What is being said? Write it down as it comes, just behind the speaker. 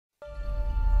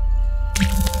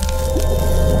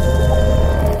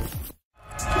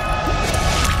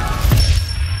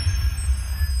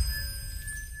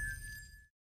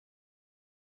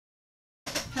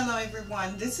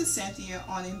everyone, this is Cynthia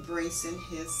on Embracing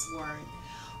His Word.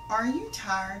 Are you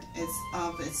tired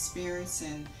of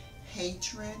experiencing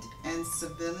hatred and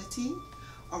civility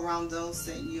around those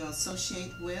that you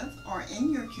associate with, or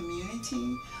in your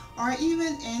community, or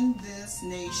even in this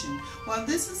nation? Well,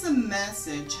 this is a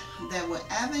message that will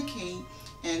advocate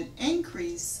an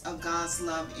increase of God's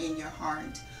love in your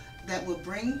heart that will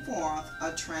bring forth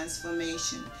a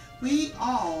transformation. We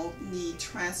all need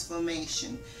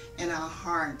transformation in our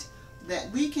heart,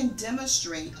 that we can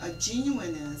demonstrate a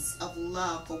genuineness of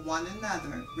love for one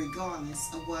another regardless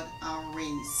of what our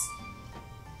race.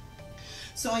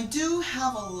 So I do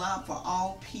have a love for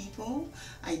all people.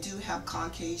 I do have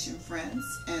Caucasian friends,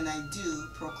 and I do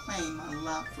proclaim my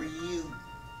love for you.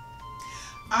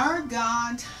 Our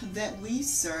God that we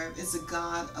serve is a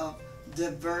God of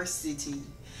diversity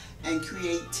and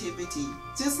creativity.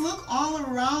 Just look all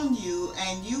around you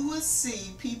and you will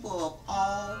see people of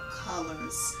all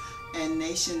colors and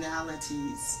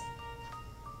nationalities.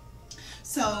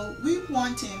 So we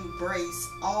want to embrace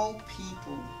all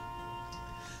people.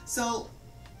 So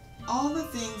all the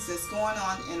things that's going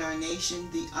on in our nation,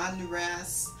 the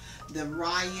unrest, the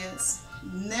riots,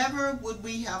 never would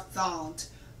we have thought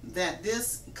that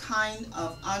this kind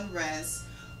of unrest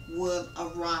would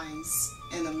arise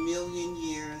in a million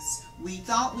years. We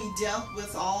thought we dealt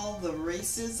with all the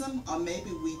racism, or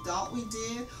maybe we thought we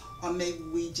did, or maybe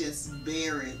we just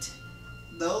buried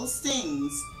those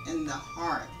things in the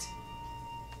heart.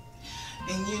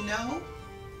 And you know,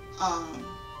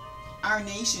 our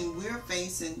nation, we're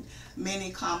facing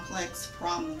many complex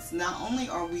problems. Not only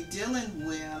are we dealing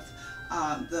with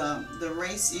the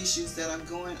race issues that are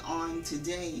going on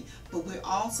today, but we're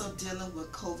also dealing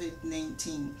with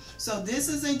COVID-19. So this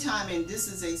is a time and this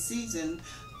is a season,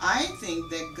 I think,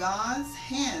 that God's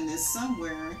hand is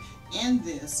somewhere in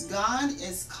this. God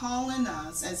is calling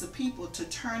us as a people to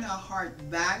turn our heart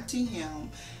back to Him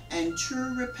and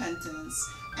true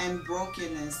repentance and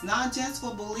brokenness, not just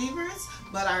for believers,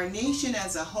 but our nation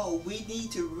as a whole. We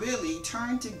need to really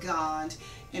turn to God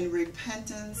in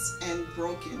repentance and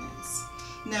brokenness.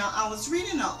 Now, I was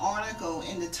reading an article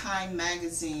in the Time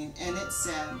magazine, and it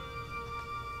said,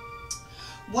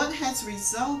 what has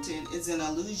resulted is an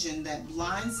illusion that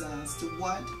blinds us to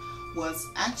what was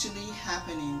actually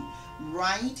happening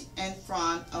right in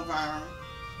front of our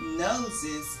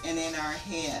noses and in our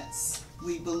heads.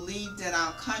 We believed that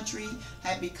our country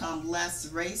had become less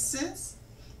racist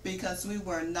because we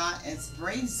were not as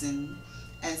brazen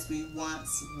as we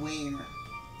once were.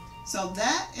 So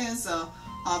that is a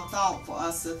thought for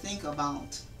us to think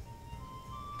about.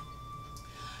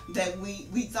 That we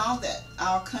thought that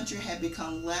our country had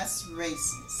become less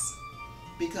racist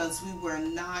because we were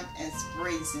not as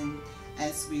brazen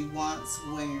as we once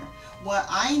were. What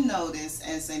I noticed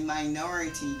as a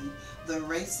minority, the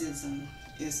racism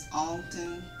is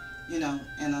often, in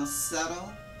a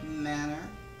subtle manner,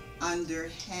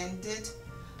 underhanded,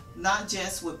 not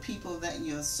just with people that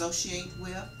you associate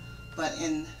with, but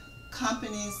in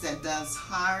companies that does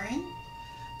hiring.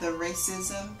 The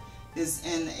racism is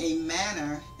in a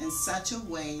manner, in such a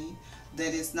way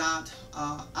that is not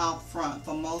out front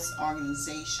for most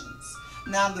organizations.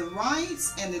 Now, the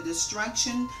riots and the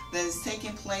destruction that is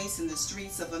taking place in the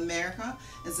streets of America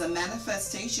is a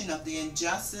manifestation of the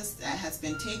injustice that has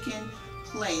been taking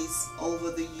place over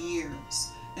the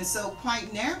years. And so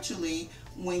quite naturally,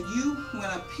 when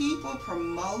a people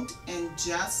promote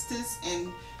injustice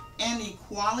and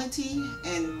inequality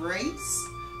and race,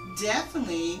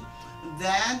 definitely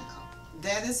that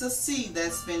is a seed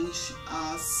that's been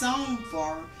sown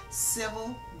for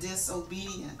civil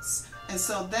disobedience. And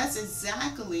so that's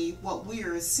exactly what we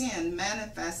are seeing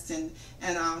manifesting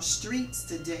in our streets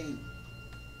today.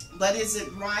 But is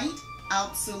it right?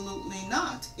 Absolutely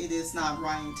not. It is not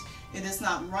right. It is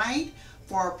not right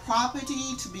for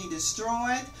property to be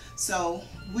destroyed. So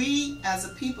we, as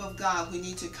a people of God, we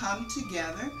need to come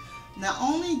together, not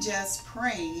only just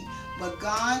pray, but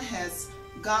God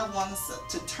wants us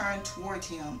to turn toward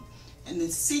Him and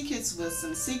to seek His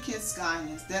wisdom, seek His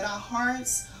guidance, that our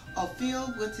hearts are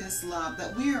filled with His love,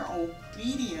 that we are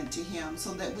obedient to Him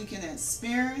so that we can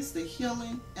experience the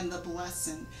healing and the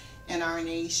blessing in our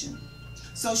nation.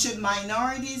 So should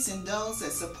minorities and those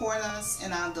that support us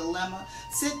in our dilemma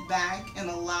sit back and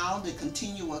allow the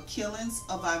continual killings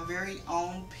of our very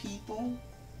own people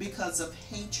because of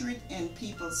hatred in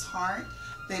people's heart?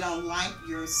 They don't like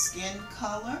your skin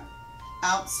color?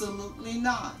 Absolutely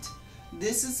not.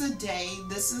 This is a day,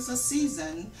 this is a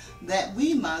season that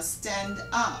we must stand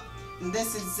up. And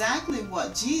that's exactly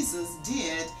what Jesus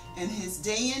did in His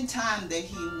day and time that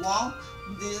He walked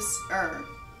this earth.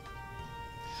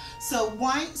 So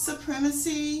white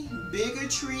supremacy,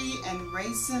 bigotry, and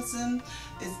racism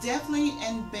is definitely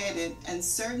embedded in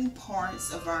certain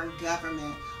parts of our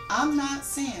government. I'm not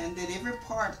saying that every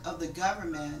part of the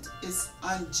government is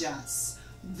unjust.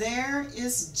 There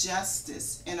is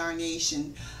justice in our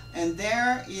nation, and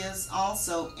there is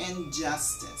also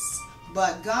injustice.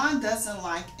 But God doesn't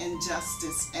like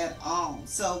injustice at all.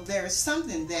 So there's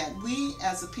something that we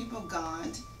as a people of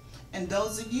God, and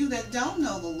those of you that don't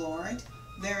know the Lord,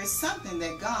 there is something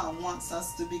that God wants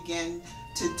us to begin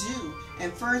to do.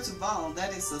 And first of all,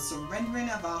 that is a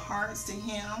surrendering of our hearts to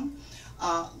Him.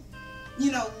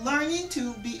 Learning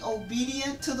to be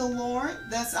obedient to the Lord.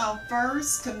 That's our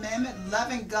first commandment.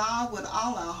 Loving God with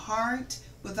all our heart,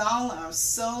 with all our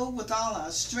soul, with all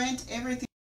our strength, everything.